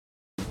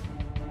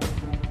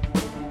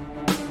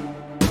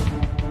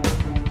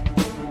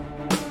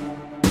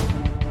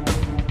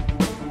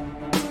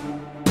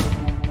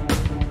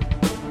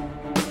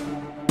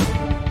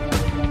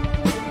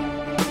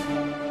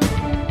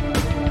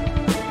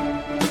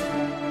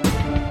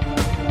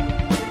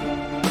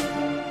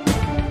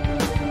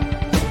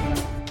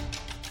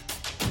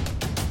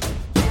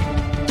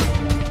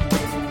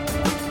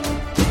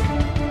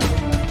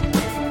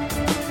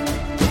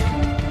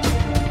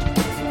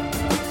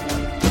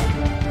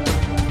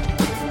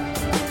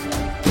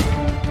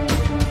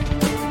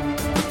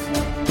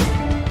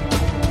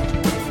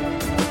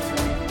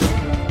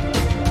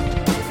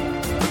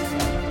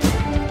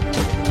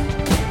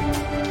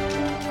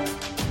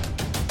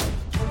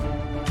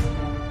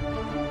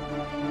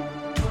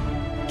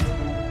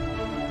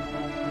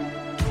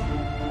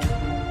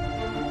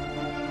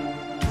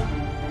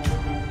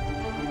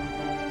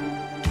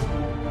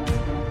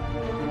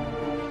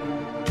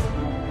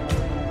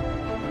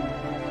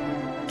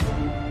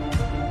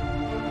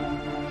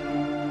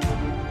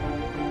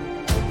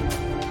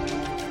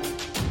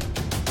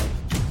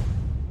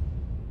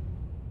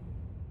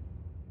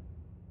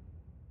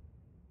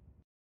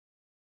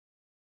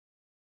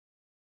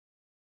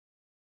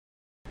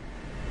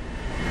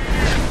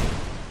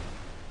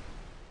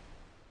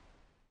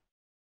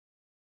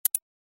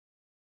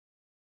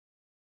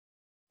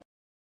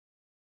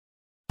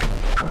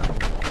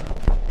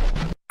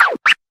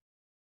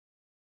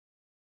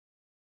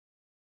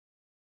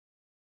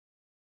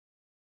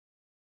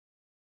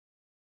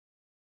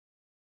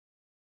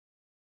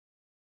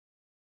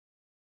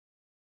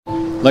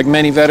Like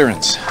many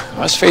veterans, I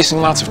was facing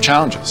lots of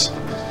challenges.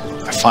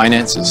 My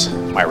finances,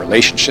 my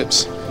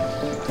relationships,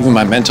 even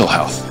my mental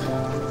health.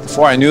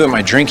 Before I knew it,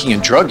 my drinking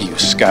and drug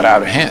use got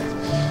out of hand,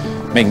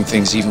 making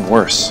things even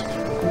worse.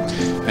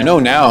 I know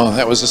now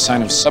that was a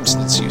sign of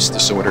substance use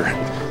disorder,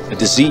 a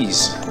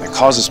disease that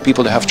causes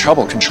people to have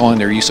trouble controlling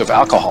their use of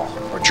alcohol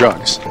or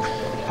drugs.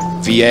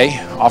 VA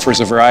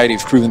offers a variety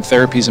of proven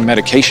therapies and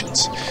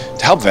medications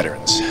to help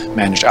veterans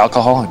manage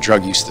alcohol and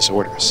drug use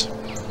disorders.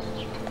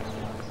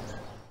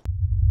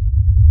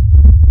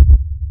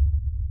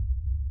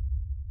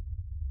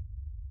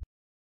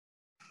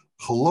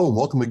 Hello, and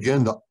welcome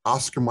again to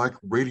Oscar Mike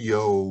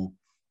Radio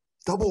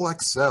Double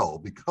XL,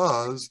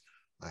 because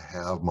I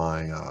have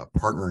my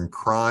partner in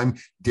crime,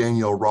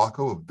 Danielle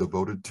Rocco of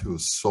Devoted to a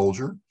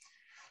Soldier.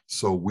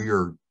 So we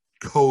are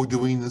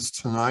co-doing this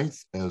tonight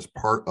as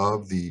part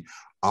of the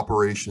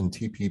Operation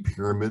TP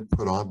Pyramid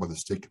put on by the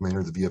state commander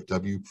of the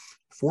VFW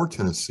for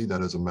Tennessee.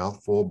 That is a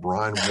mouthful,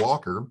 Brian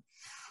Walker.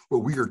 But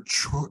we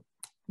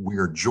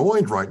are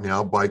joined right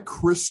now by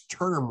Chris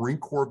Turner, Marine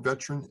Corps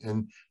veteran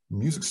and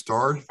music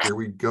star. There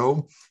we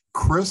go.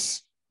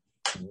 Chris,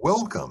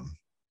 welcome.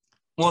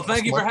 Well,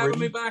 thank you for having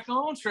me back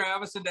on,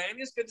 Travis and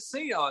Danny. It's good to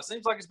see y'all. It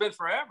seems like it's been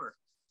forever.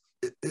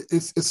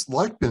 It's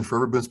like been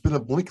forever, but it's been a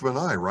blink of an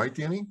eye, right,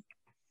 Danny?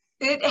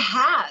 It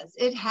has.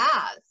 It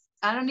has.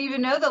 I don't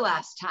even know the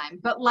last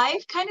time, but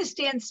life kind of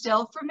stands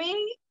still for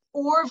me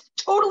or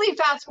totally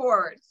fast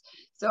forwards.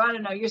 So I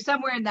don't know. You're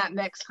somewhere in that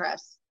mix,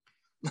 Chris.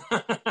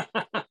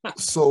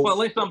 So, well, at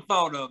least I'm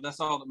thought of.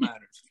 That's all that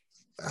matters.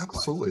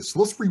 Absolutely. So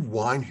let's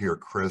rewind here,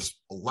 Chris.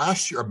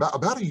 Last year,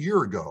 about a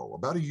year ago,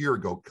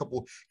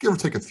 give or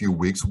take a few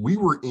weeks, we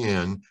were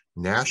in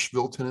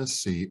Nashville,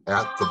 Tennessee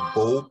at the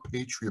Bold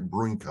Patriot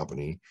Brewing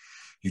Company.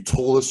 You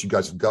told us you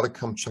guys have got to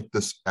come check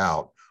this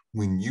out.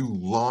 When you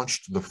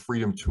launched the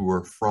Freedom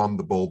Tour from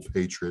the Bold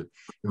Patriot,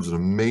 it was an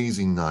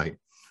amazing night.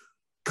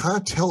 Kind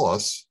of tell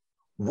us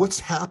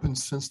what's happened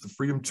since the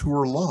Freedom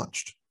Tour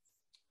launched.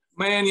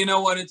 Man, you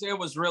know what? It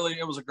was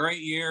a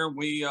great year.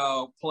 We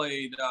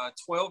played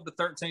 12 to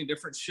 13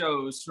 different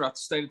shows throughout the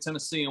state of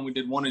Tennessee, and we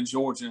did one in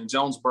Georgia, in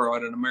Jonesboro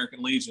at an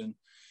American Legion.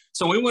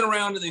 So we went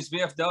around to these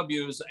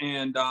VFWs,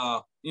 and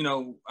I'm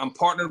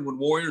partnered with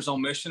Warriors on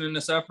Mission in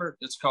this effort.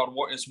 It's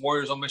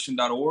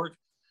warriorsonmission.org.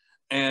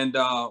 And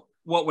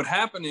what would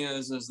happen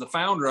is the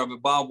founder of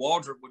it, Bob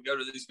Waldrop, would go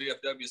to these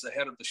VFWs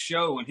ahead of the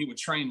show, and he would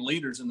train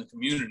leaders in the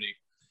community.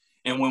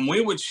 And when we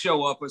would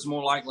show up, it was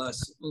more like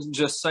us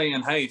just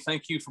saying, hey,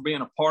 thank you for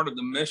being a part of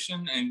the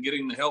mission and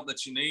getting the help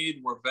that you need.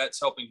 We're vets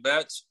helping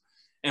vets.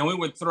 And we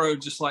would throw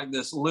just like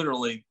this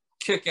literally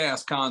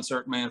kick-ass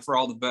concert, man, for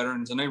all the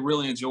veterans. And they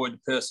really enjoyed the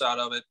piss out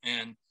of it.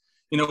 And,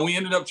 we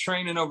ended up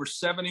training over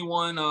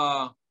 71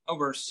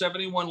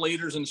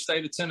 leaders in the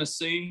state of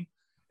Tennessee.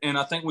 And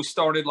I think we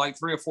started like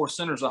 3 or 4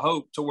 centers of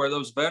hope to where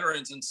those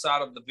veterans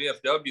inside of the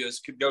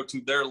VFWs could go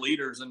to their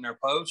leaders in their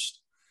post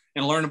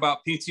and learn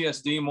about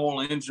PTSD, moral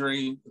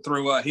injury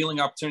through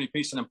Healing Opportunity,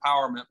 Peace, and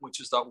Empowerment, which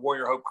is the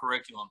Warrior Hope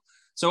curriculum.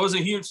 So it was a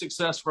huge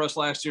success for us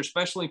last year,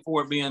 especially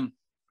for it being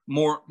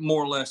more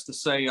or less to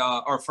say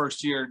our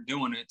first year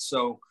doing it.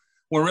 So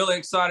we're really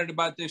excited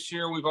about this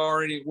year. What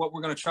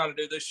we're going to try to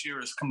do this year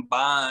is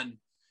combine,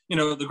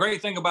 the great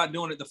thing about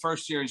doing it the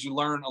first year is you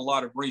learn a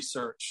lot of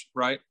research,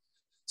 right?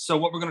 So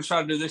what we're going to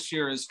try to do this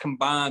year is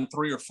combine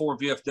 3 or 4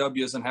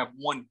 VFWs and have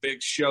one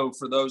big show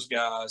for those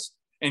guys,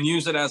 and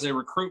use it as a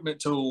recruitment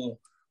tool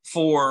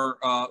for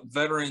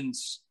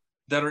veterans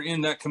that are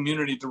in that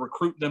community to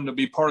recruit them to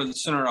be part of the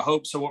Center of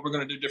Hope. So what we're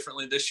going to do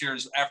differently this year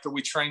is after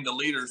we train the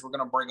leaders, we're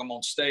going to bring them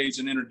on stage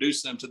and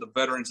introduce them to the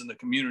veterans in the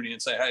community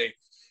and say, hey,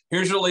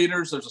 here's your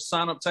leaders. There's a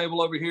sign-up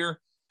table over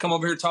here. Come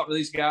over here, talk to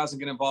these guys and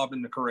get involved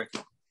in the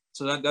curriculum.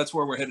 So that's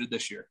where we're headed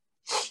this year.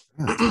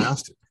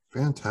 Fantastic.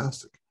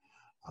 Fantastic.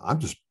 I'm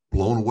just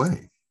blown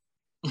away.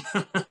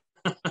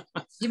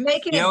 You're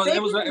making it bigger.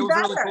 It was a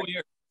really cool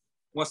year.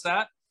 What's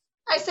that?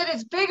 I said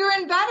it's bigger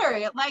and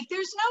better. Like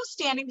there's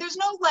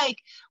no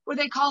what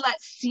they call that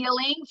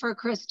ceiling for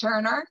Chris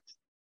Turner.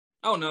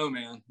 Oh no,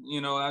 man. You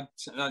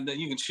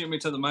can shoot me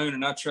to the moon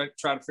and I try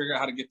to figure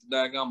out how to get to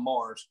daggone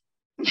Mars.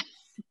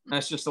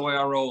 That's just the way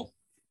I roll.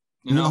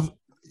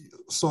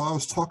 So I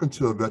was talking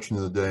to a veteran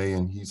the other day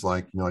and he's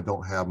like, I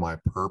don't have my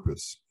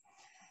purpose.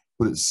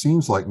 But it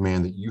seems like,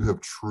 man, that you have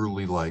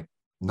truly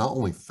not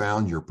only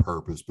found your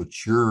purpose,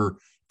 but you're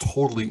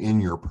totally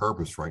in your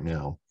purpose right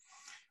now.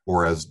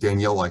 Or as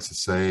Danielle likes to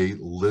say,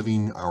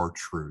 living our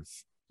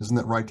truth. Isn't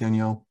that right,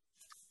 Danielle?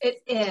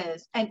 It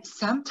is. And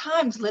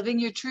sometimes living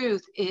your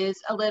truth is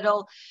a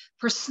little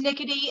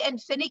persnickety and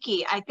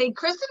finicky. I think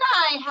Chris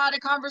and I had a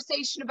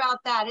conversation about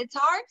that. It's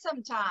hard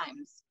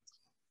sometimes.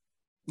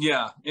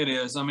 Yeah, it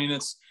is. I mean,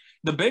 it's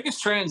the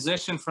biggest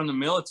transition from the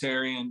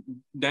military. And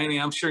Danny,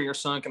 I'm sure your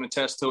son can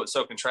attest to it.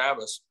 So can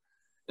Travis.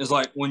 Is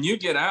like when you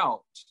get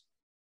out,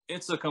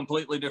 it's a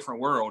completely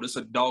different world. It's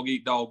a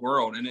dog-eat-dog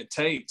world, and it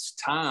takes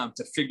time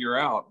to figure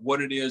out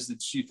what it is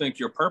that you think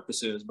your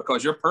purpose is,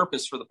 because your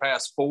purpose for the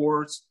past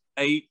 4,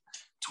 8,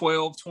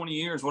 12, 20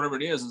 years, whatever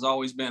it is, has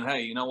always been,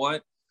 hey, you know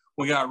what?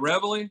 We got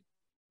Reveille,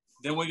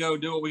 then we go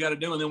do what we got to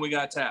do, and then we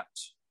got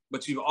taps.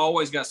 But you've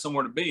always got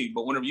somewhere to be.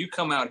 But whenever you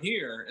come out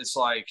here, it's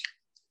like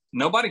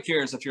nobody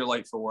cares if you're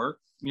late for work.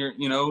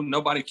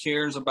 Nobody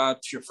cares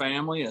about your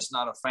family. It's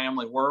not a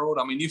family world.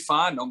 I mean, you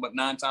find them, but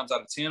 9 times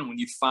out of 10, when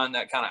you find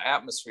that kind of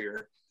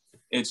atmosphere,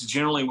 it's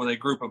generally with a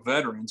group of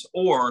veterans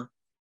or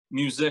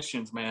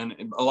musicians, man.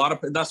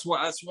 That's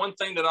one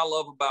thing that I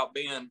love about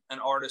being an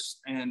artist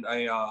and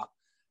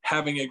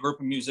having a group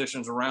of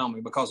musicians around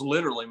me, because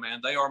literally, man,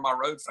 they are my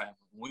road family.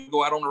 When we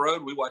go out on the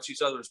road, we watch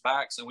each other's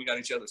backs and we got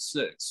each other's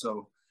six.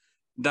 So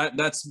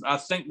I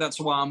think that's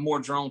why I'm more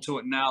drawn to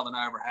it now than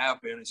I ever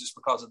have been. It's just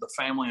because of the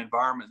family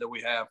environment that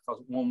we have.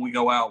 Because when we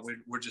go out,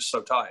 we're just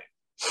so tight.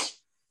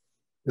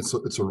 It's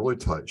a really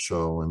tight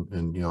show,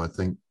 and I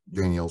think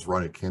Danielle's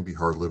right. It can be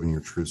hard living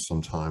your truth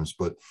sometimes,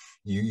 but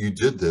you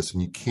did this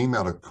and you came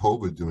out of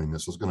COVID doing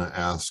this. I was going to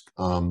ask,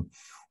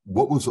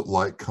 what was it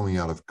like coming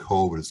out of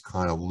COVID? It's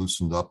kind of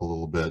loosened up a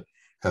little bit.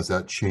 Has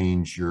that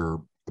changed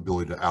your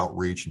ability to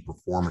outreach and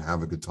perform and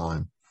have a good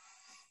time?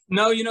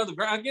 No,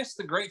 I guess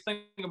the great thing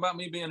about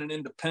me being an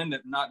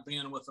independent, not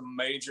being with a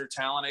major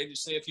talent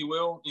agency, if you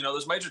will,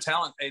 those major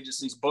talent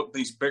agencies book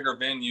these bigger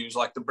venues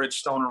like the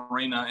Bridgestone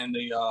Arena and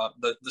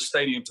the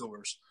stadium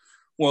tours.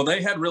 Well,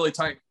 they had really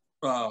tight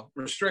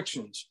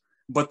restrictions,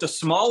 but the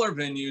smaller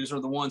venues are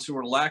the ones who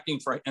were lacking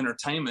for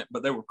entertainment,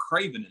 but they were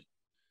craving it.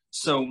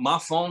 So my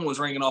phone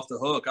was ringing off the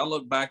hook. I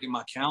look back at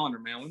my calendar,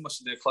 man, we must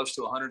have did close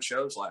to 100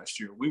 shows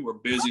last year. We were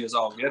busy as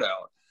all get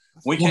out.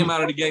 We came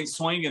out of the gate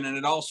swinging, and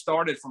it all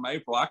started from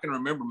April. I can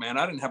remember, man,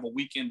 I didn't have a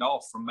weekend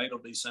off from May till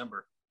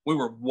December. We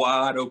were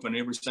wide open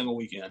every single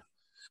weekend.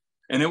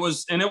 And it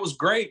was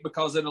great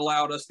because it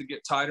allowed us to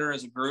get tighter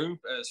as a group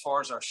as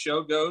far as our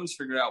show goes,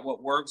 figure out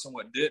what works and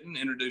what didn't,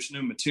 introduce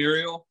new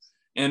material.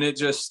 And it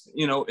just,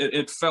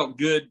 it felt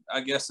good,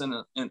 I guess, in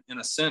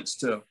a sense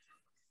to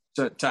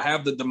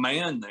have the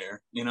demand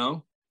there,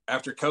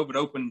 after COVID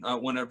opened,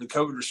 whenever the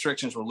COVID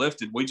restrictions were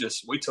lifted, we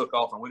took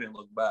off and we didn't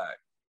look back.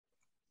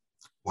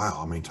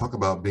 Wow. I mean, talk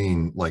about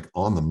being like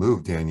on the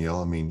move,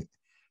 Danielle. I mean,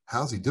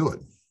 how's he do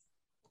it?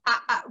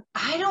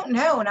 I don't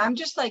know. And I'm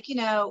just like,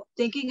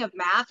 thinking of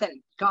math,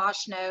 and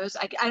gosh knows,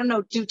 I don't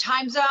know, do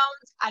time zones.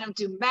 I don't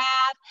do math,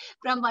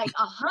 but I'm like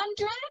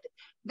 100.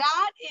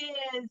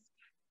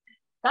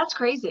 That's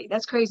crazy.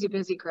 That's crazy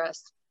busy,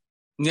 Chris.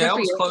 Yeah, I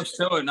was close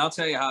to it. And I'll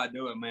tell you how I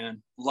do it,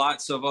 man.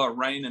 Lots of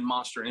Reign and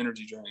Monster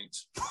energy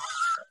drinks.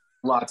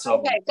 Lots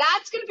of them.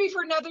 That's going to be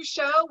for another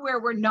show where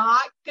we're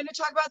not going to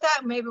talk about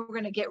that. Maybe we're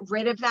going to get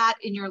rid of that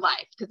in your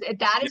life, because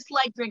that is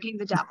like drinking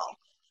the devil.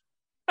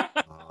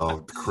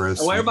 Oh, Chris.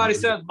 Well, everybody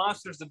says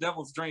Monster's the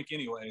devil's drink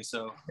anyway.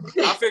 So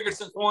I figured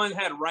since one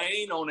had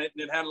rain on it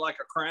and it had like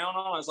a crown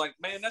on, I was like,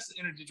 man, that's the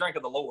energy drink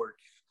of the Lord.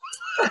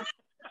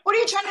 What are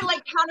you trying to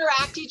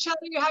counteract each other?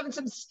 You're having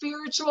some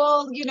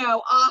spiritual,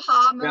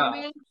 aha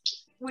moment.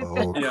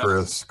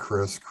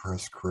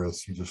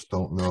 Chris, you just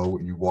don't know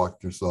what you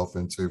walked yourself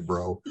into,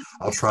 bro.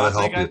 I'll try to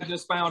help you. I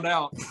just found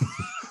out.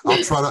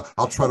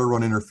 I'll try to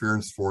run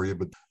interference for you,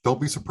 but don't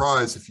be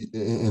surprised if you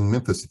in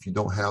Memphis if you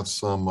don't have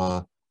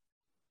some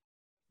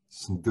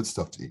good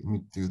stuff to eat. Let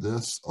me do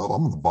this. Oh,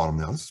 I'm on the bottom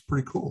now. This is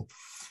pretty cool.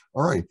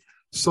 All right,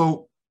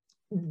 so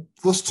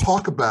let's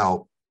talk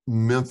about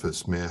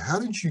Memphis, man. How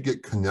did you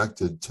get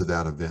connected to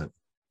that event?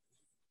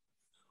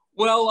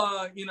 Well,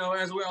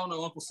 as we all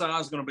know, Uncle Si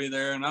is going to be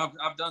there, and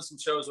I've done some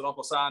shows with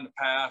Uncle Si in the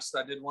past.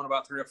 I did one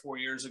about 3 or 4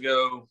 years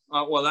ago.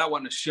 Well, that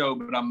wasn't a show,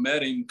 but I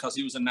met him because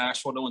he was in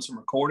Nashville doing some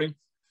recording,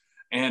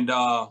 and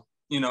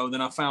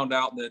then I found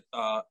out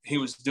that he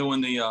was doing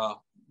the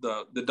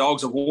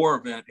Dogs of War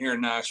event here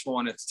in Nashville,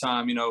 and at the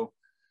time,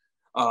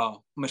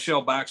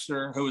 Michelle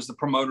Baxter, who was the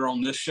promoter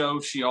on this show,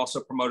 she also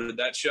promoted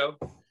that show,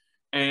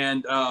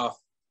 and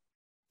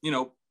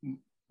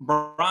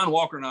Brian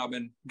Walker and I have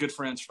been good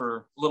friends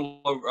for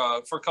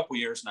a couple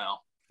years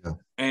now. Yeah.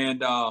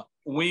 And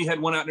we had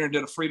went out there and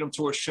did a Freedom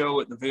Tour show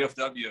at the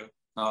VFW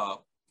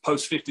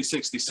post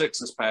 5066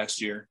 this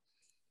past year.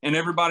 And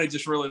everybody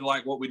just really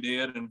liked what we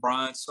did. And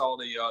Brian saw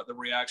the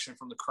reaction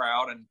from the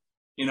crowd. And,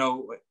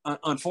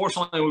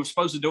 unfortunately, we were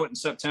supposed to do it in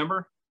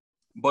September,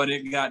 but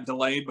it got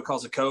delayed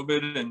because of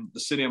COVID. And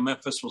the city of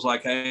Memphis was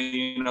like,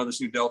 hey,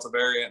 this new Delta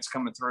variant's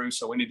coming through,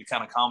 so we need to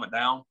kind of calm it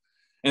down.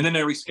 And then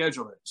they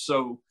rescheduled it.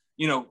 So,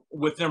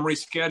 with them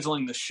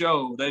rescheduling the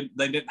show, they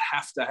didn't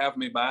have to have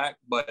me back,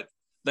 but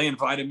they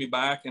invited me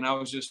back, and I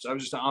was just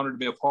honored to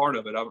be a part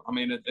of it. I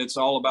mean, it's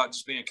all about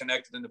just being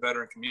connected in the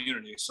veteran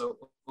community. So,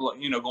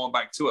 going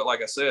back to it,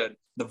 like I said,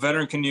 the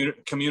veteran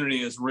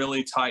community is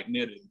really tight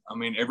knitted. I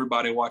mean,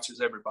 everybody watches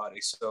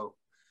everybody. So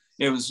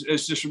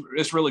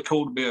it's really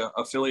cool to be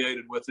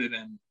affiliated with it.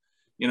 And,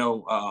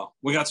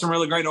 we got some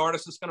really great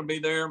artists that's going to be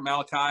there.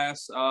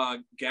 Malachias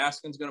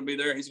Gaskin's going to be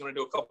there. He's going to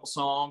do a couple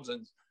songs,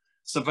 and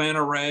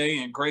Savannah Ray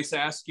and Grace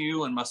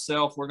Askew and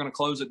myself, we're going to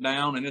close it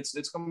down, and it's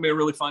going to be a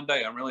really fun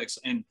day. I'm really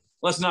excited. And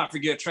let's not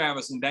forget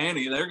Travis and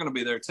Danny. They're going to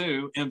be there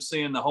too,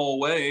 emceeing the whole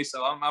way.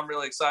 So I'm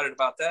really excited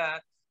about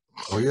that.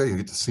 Oh yeah. You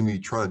get to see me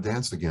try to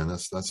dance again.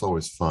 That's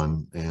always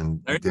fun.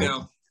 And there you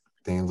go.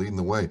 Dan leading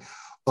the way.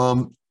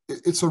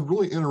 it's a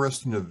really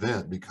interesting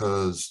event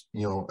because,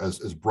 you know,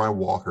 as Brian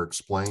Walker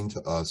explained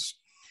to us,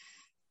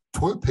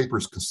 toilet paper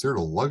is considered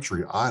a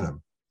luxury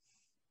item.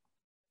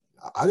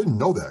 I didn't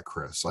know that,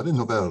 Chris. I didn't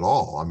know that at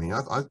all. I mean,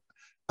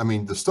 I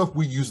mean, the stuff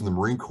we use in the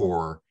Marine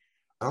Corps,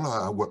 I don't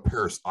know what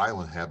Parris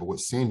Island had, but what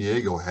San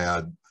Diego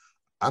had,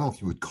 I don't know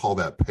if you would call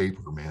that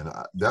paper, man.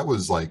 That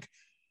was like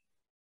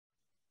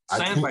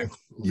sandpaper.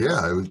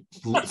 Yeah, it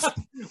was.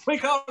 We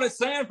called it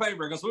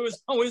sandpaper because we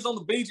was on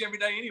the beach every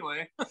day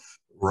anyway.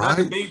 Right. Not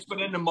the beach, but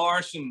in the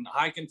marsh and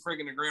hiking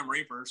friggin' the Grim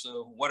Reaper.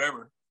 So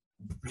whatever.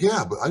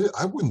 Yeah, but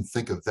I wouldn't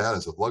think of that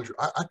as a luxury.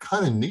 I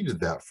kind of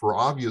needed that for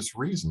obvious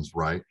reasons,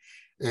 right?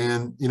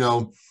 And, you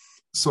know,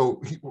 so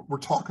we're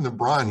talking to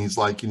Brian. He's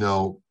like, you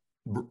know,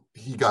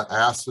 he got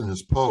asked in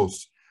his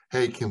post,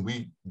 hey, can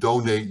we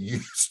donate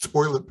used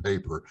toilet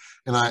paper?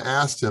 And I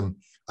asked him,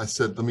 I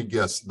said, let me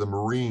guess, the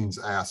Marines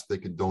asked if they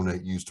could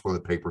donate used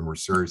toilet paper and we're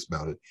serious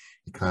about it.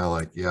 He kind of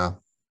like, yeah.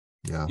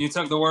 You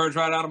took the words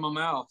right out of my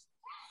mouth.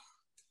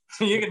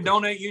 You can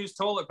donate used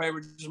toilet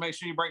paper. Just make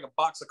sure you bring a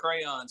box of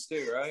crayons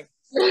too, right?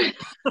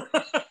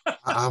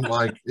 I'm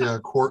like, yeah,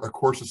 of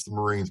course it's the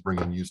Marines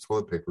bringing used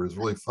toilet paper. It's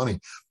really funny.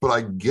 But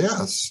I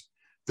guess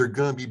they're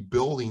going to be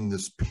building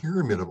this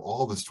pyramid of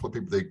all this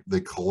toilet paper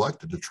they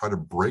collected to try to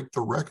break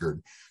the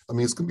record. I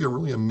mean, it's going to be a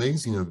really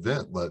amazing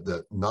event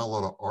that not a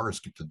lot of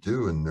artists get to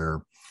do in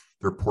their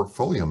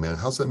portfolio, man.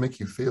 How's that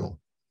make you feel?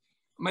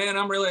 Man,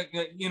 I'm really,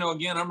 you know,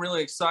 again, I'm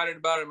really excited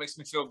about it. It makes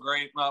me feel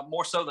great.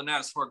 More so than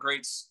that, it's for a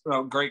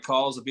great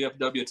cause, the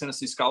VFW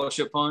Tennessee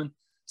Scholarship Fund.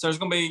 So there's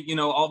going to be, you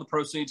know, all the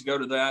proceeds go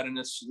to that. And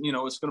it's, you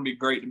know, it's going to be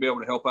great to be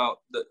able to help out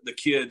the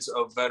kids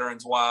of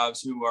veterans'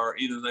 wives who are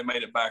either they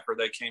made it back or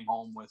they came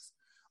home with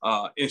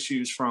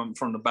issues from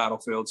the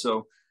battlefield.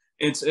 So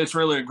it's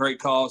really a great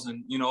cause.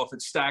 And, you know, if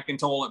it's stacking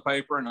toilet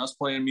paper and us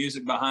playing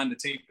music behind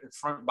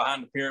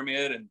the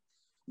pyramid and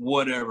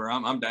whatever,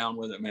 I'm down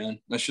with it, man.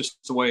 That's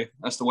the way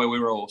we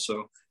roll.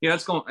 So yeah,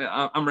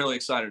 I'm really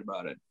excited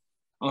about it.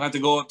 I'll have to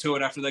go up to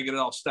it after they get it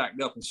all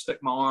stacked up and stick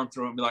my arm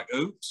through it and be like,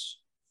 oops.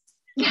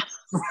 Yeah.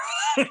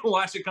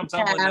 Watch it come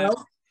tumbling down.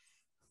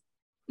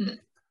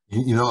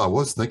 You know, I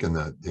was thinking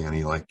that,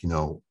 Danny, like, you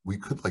know, we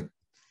could like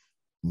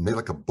make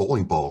like a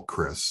bowling ball,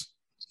 Chris.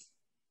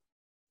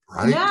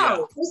 Right? No, Yeah.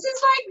 this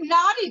is like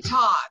naughty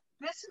talk.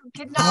 This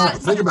could not.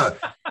 Think about it.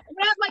 I'm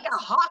gonna have like a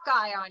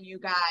Hawkeye on you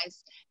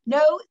guys.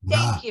 No,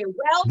 thank you.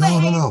 Well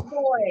behaved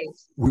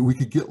boys. We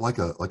could get like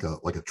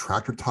a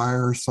tractor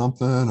tire or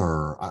something,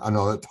 or I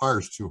know that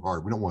tire's too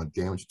hard. We don't want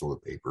to damage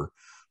toilet paper,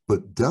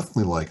 but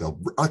definitely like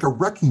a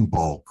wrecking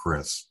ball,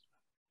 Chris.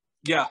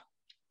 Yeah.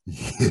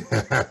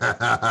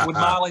 Yeah. With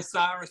Miley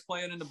Cyrus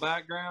playing in the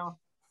background.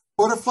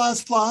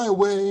 Butterflies fly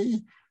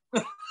away.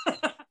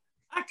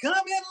 I come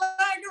in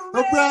like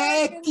A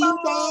wrecking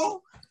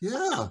ball.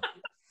 Yeah.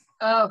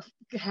 Oh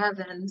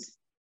heavens!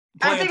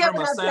 Playing I think I'm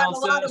from gonna a have to have a sound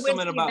lot of system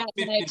whiskey and about that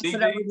 50 night to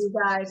put up with DBs. you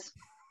guys.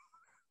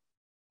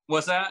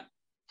 What's that?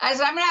 I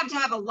said I'm gonna have to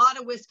have a lot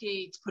of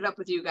whiskey to put up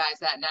with you guys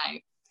that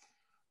night.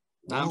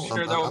 I'm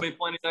sure there will be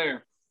plenty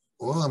there.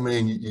 Well, I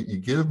mean, you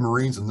give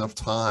Marines enough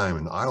time,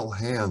 and idle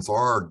hands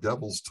are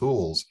devil's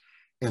tools.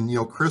 And, you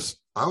know, Chris,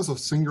 I was a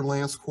senior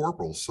lance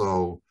corporal,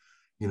 so,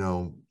 you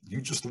know,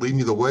 you just lead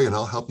me the way and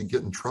I'll help you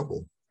get in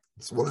trouble.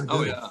 That's what I do.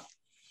 Oh, yeah.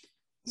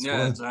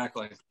 Yeah,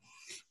 exactly.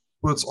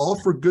 But it's all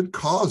for good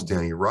cause,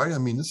 Danny, right? I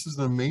mean, this is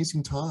an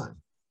amazing time.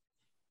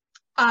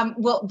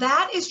 Well,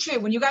 that is true.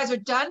 When you guys are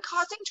done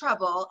causing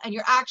trouble and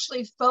you're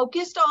actually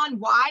focused on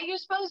why you're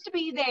supposed to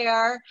be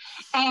there,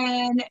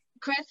 and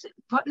Chris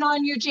putting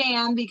on your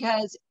jam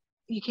because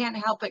you can't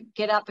help but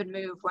get up and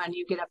move when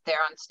you get up there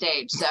on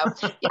stage. So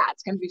yeah,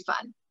 it's going to be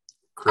fun.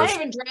 Chris, I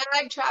didn't even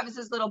drag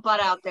Travis's little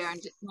butt out there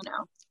and just, you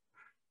know.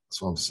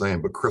 That's what I'm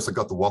saying. But Chris, I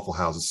got the Waffle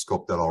Houses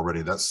scoped out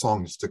already. That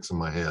song sticks in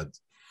my head.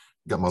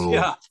 Got my little...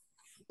 Yeah.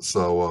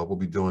 So we'll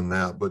be doing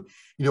that. But,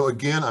 you know,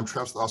 again, I'm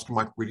Travis, the Oscar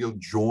Mike Radio,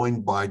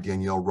 joined by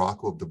Danielle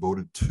Rocco of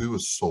Devoted to a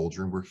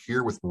Soldier. And we're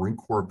here with Marine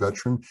Corps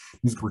veteran,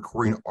 music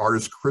recording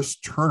artist Chris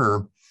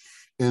Turner.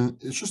 And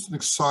it's just an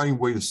exciting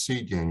way to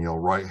see, Danielle,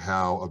 right,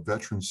 how a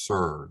veteran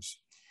serves,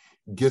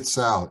 gets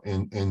out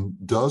and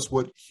does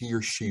what he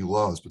or she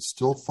loves, but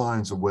still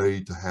finds a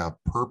way to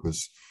have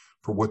purpose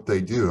for what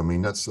they do. I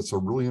mean, that's a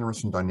really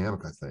interesting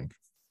dynamic, I think.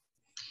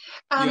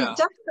 Yeah.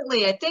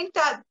 Definitely. I think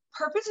that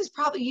purpose is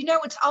probably, you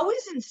know, it's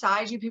always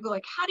inside you. People are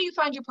like, how do you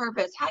find your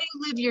purpose? How do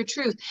you live your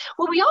truth?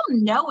 Well, we all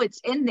know it's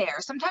in there.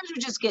 Sometimes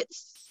we just get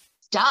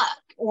stuck,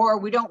 or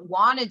we don't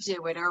want to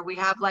do it, or we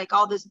have like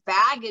all this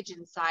baggage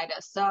inside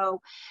us.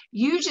 So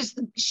you just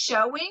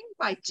showing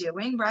by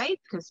doing, right?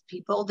 Because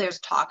there's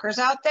talkers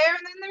out there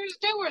and then there's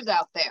doers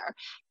out there.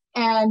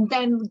 And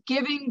then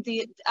giving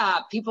the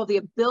people the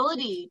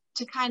ability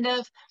to kind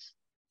of,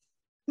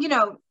 you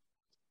know,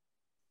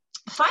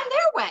 find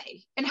their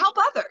way and help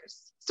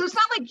others. So it's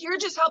not like you're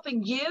just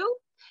helping you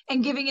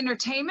and giving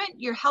entertainment,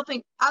 you're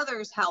helping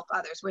others help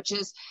others, which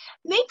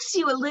makes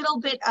you a little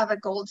bit of a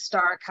gold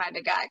star kind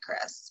of guy,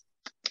 Chris.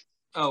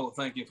 Oh,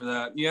 thank you for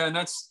that. Yeah, and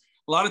that's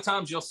a lot of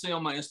times you'll see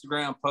on my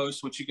Instagram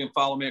posts, which you can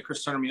follow me at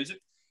Chris Turner Music.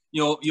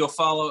 you'll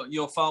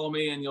follow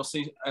me, and you'll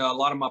see a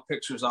lot of my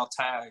pictures. I'll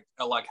tag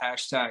like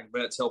hashtag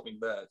Vets Helping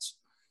Vets,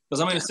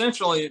 because I mean,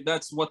 essentially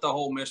that's what the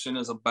whole mission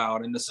is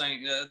about. And the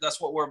same,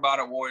 that's what we're about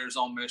at Warriors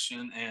on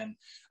Mission. And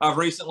I've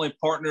recently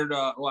partnered.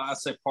 Well, I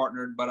say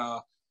partnered,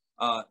 but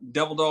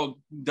Devil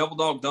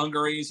Dog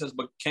Dungarees has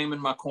came in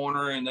my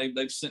corner, and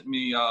they've sent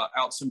me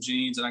out some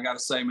jeans. And I got to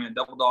say, man,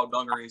 Devil Dog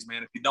Dungarees,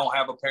 man, if you don't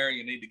have a pair,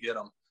 you need to get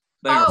them.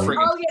 They are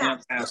freaking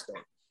fantastic.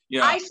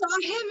 Yeah. I saw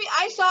him.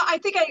 I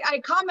think I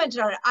commented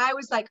on it. I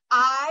was like,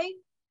 I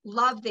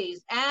love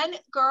these. And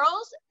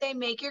girls, they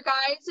make your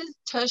guys'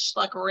 tush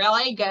look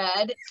really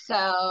good.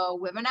 So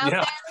women out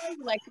there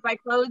who like to buy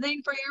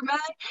clothing for your men.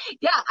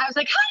 Yeah. I was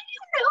like, how do you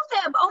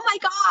know them? Oh my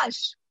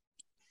gosh.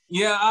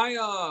 Yeah,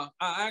 I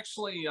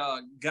actually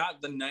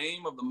got the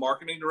name of the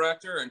marketing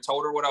director and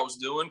told her what I was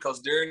doing, because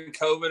during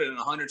COVID and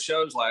 100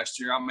 shows last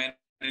year, I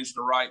managed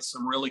to write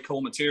some really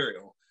cool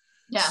material.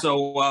 Yeah.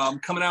 So I'm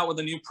coming out with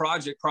a new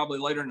project probably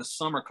later in the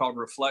summer called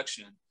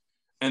Reflection.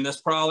 And this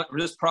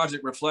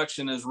project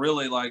Reflection is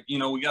really like, you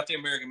know, we got the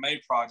American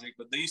Made project,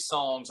 but these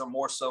songs are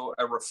more so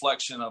a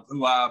reflection of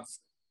who I've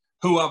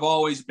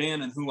always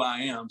been and who I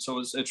am. So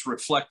it's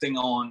reflecting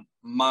on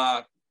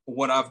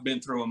what I've been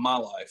through in my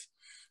life.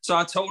 So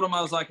I told him,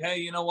 I was like, hey,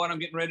 you know what? I'm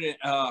getting ready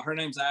to, her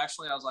name's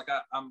Ashley. I was like,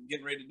 I'm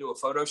getting ready to do a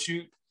photo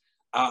shoot.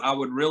 I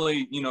would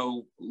really, you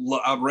know,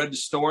 I've read the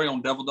story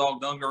on Devil Dog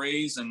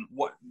Dungarees, and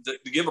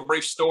to give a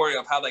brief story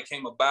of how they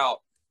came about.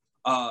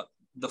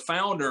 The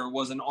founder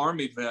was an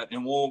Army vet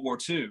in World War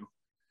II,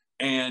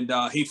 and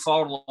he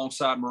fought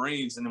alongside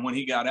Marines. And then when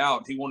he got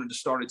out, he wanted to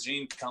start a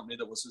jean company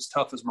that was as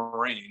tough as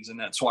Marines, and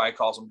that's why he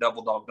calls them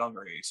Devil Dog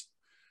Dungarees.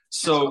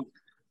 So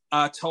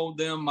I told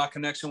them my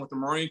connection with the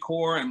Marine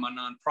Corps and my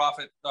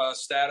nonprofit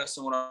status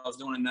and what I was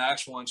doing in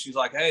Nashville, and she's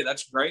like, hey,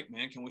 that's great,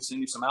 man. Can we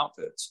send you some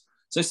outfits?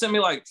 So they sent me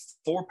like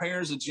 4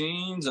 pairs of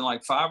jeans and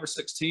like 5 or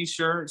 6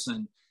 T-shirts.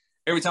 And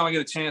every time I get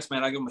a chance,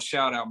 man, I give them a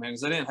shout out, man,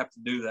 because I didn't have to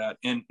do that.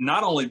 And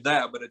not only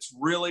that, but it's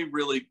really,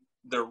 really,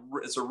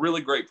 it's a really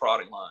great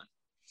product line.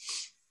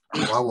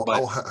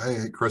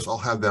 Hey, Chris, I'll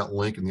have that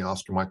link in the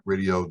Oscar Mike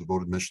Radio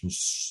Devoted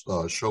Missions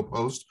show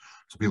post,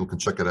 so people can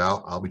check it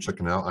out. I'll be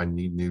checking it out. I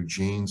need new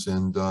jeans.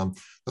 And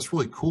that's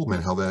really cool,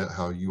 man,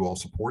 how you all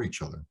support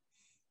each other.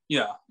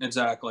 Yeah,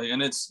 exactly.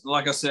 And it's,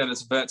 like I said,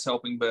 it's Vets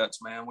Helping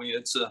Vets, man.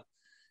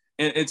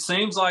 It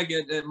seems like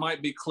it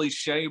might be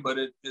cliche, but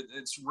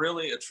it's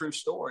really a true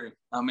story.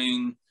 I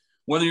mean,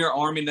 whether you're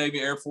Army, Navy,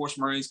 Air Force,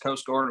 Marines,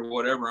 Coast Guard, or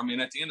whatever, I mean,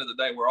 at the end of the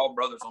day, we're all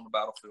brothers on the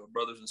battlefield,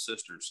 brothers and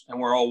sisters, and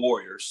we're all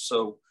warriors.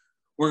 So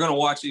we're going to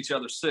watch each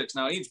other six.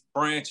 Now, each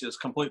branch is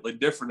completely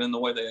different in the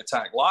way they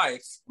attack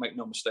life. Make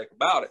no mistake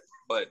about it.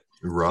 But,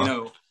 you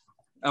know,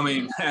 I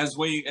mean, as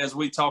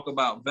we talk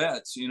about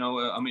vets, you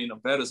know, I mean, a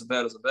vet is a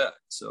vet is a vet.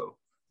 So,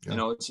 you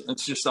know,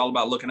 it's just all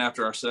about looking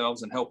after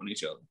ourselves and helping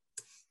each other.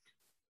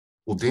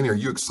 Well, Danny, are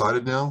you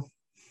excited now?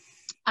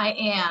 I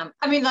am.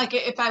 I mean, like,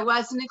 if I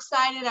wasn't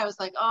excited, I was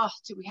like, oh,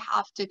 do we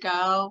have to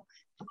go?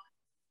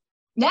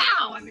 Now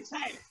I'm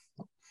excited.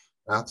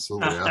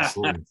 Absolutely,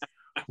 absolutely.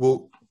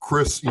 Well,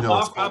 Chris, you know,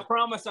 I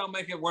promise I'll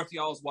make it worth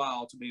y'all's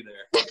while to be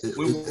there.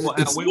 We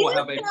will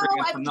have a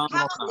freaking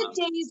phenomenal time.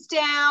 The days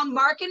down,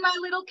 marking my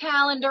little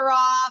calendar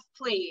off,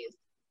 please.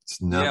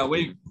 Yeah,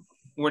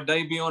 we're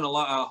debuting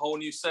a whole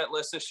new set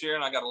list this year,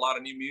 and I got a lot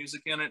of new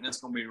music in it, and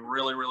it's going to be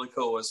really, really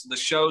cool. The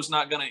show's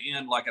not going to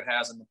end like it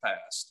has in the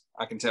past.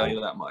 I can tell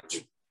you that much.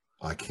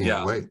 I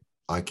can't wait.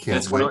 I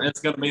can't wait. It's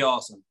going to be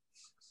awesome.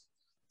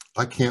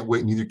 I can't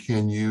wait. Neither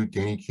can you.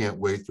 Danny can't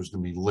wait. There's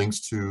going to be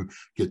links to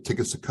get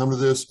tickets to come to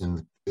this,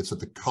 and it's at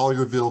the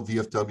Collierville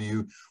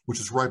VFW, which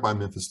is right by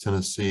Memphis,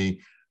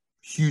 Tennessee.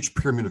 Huge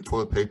pyramid of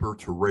toilet paper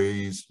to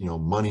raise, you know,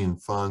 money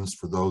and funds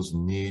for those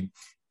in need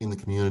in the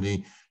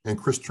community. And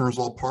Chris Turner's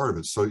all part of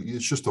it. So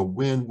it's just a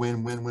win,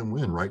 win, win, win,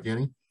 win, right,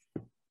 Danny?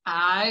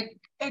 I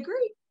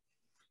agree.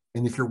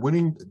 And if you're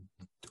winning,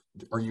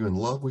 are you in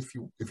love with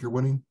you if you're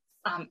winning?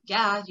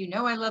 Yeah, you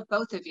know I love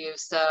both of you,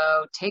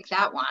 so take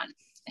that one.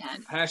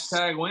 And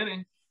hashtag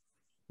winning.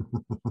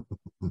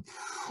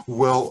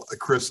 Well,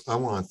 Chris, I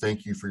want to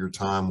thank you for your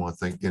time. I want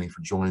to thank Danny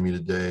for joining me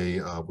today.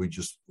 We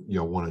just, you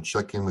know, want to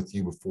check in with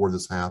you before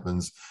this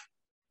happens.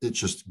 It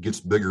just gets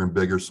bigger and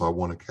bigger, so I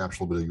want to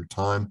capture a bit of your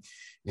time.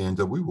 And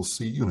we will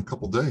see you in a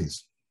couple of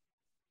days.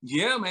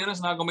 Yeah, man,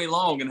 it's not going to be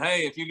long. And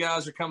hey, if you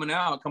guys are coming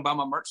out, come by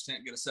my merch tent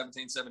and get a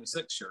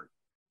 1776 shirt.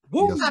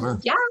 Woo! Yes, sir.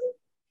 Yeah.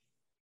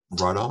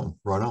 Right on,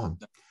 right on.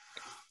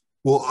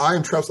 Well, I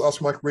am Travis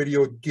Oscar Mike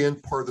Radio, again,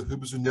 part of the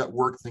Hoobazoo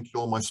Network. Thank you to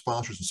all my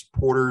sponsors and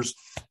supporters.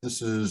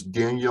 This is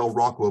Danielle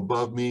Rocco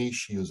above me.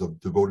 She is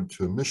devoted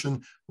to a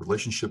mission,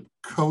 relationship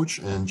coach,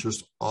 and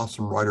just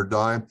awesome ride or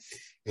die.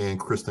 And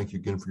Chris, thank you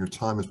again for your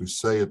time. As we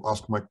say at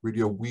Oscar Mike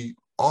Radio, we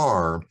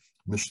are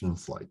Mission in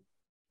Flight.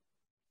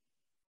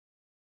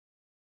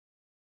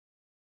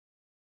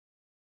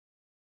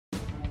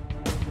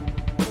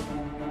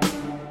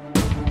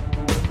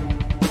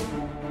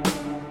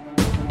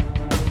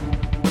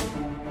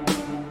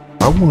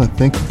 I want to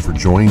thank you for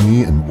joining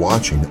me and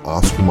watching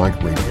Oscar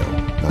Mike Radio.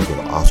 Now go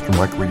to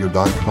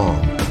OscarMikeRadio.com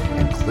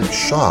and click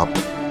shop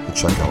to and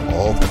check out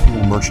all the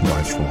cool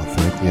merchandise from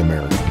Authentically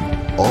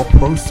American. All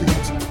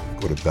proceeds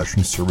go to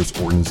veteran service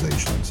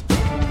organizations.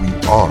 We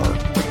are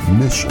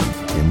Mission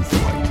in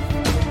Flight.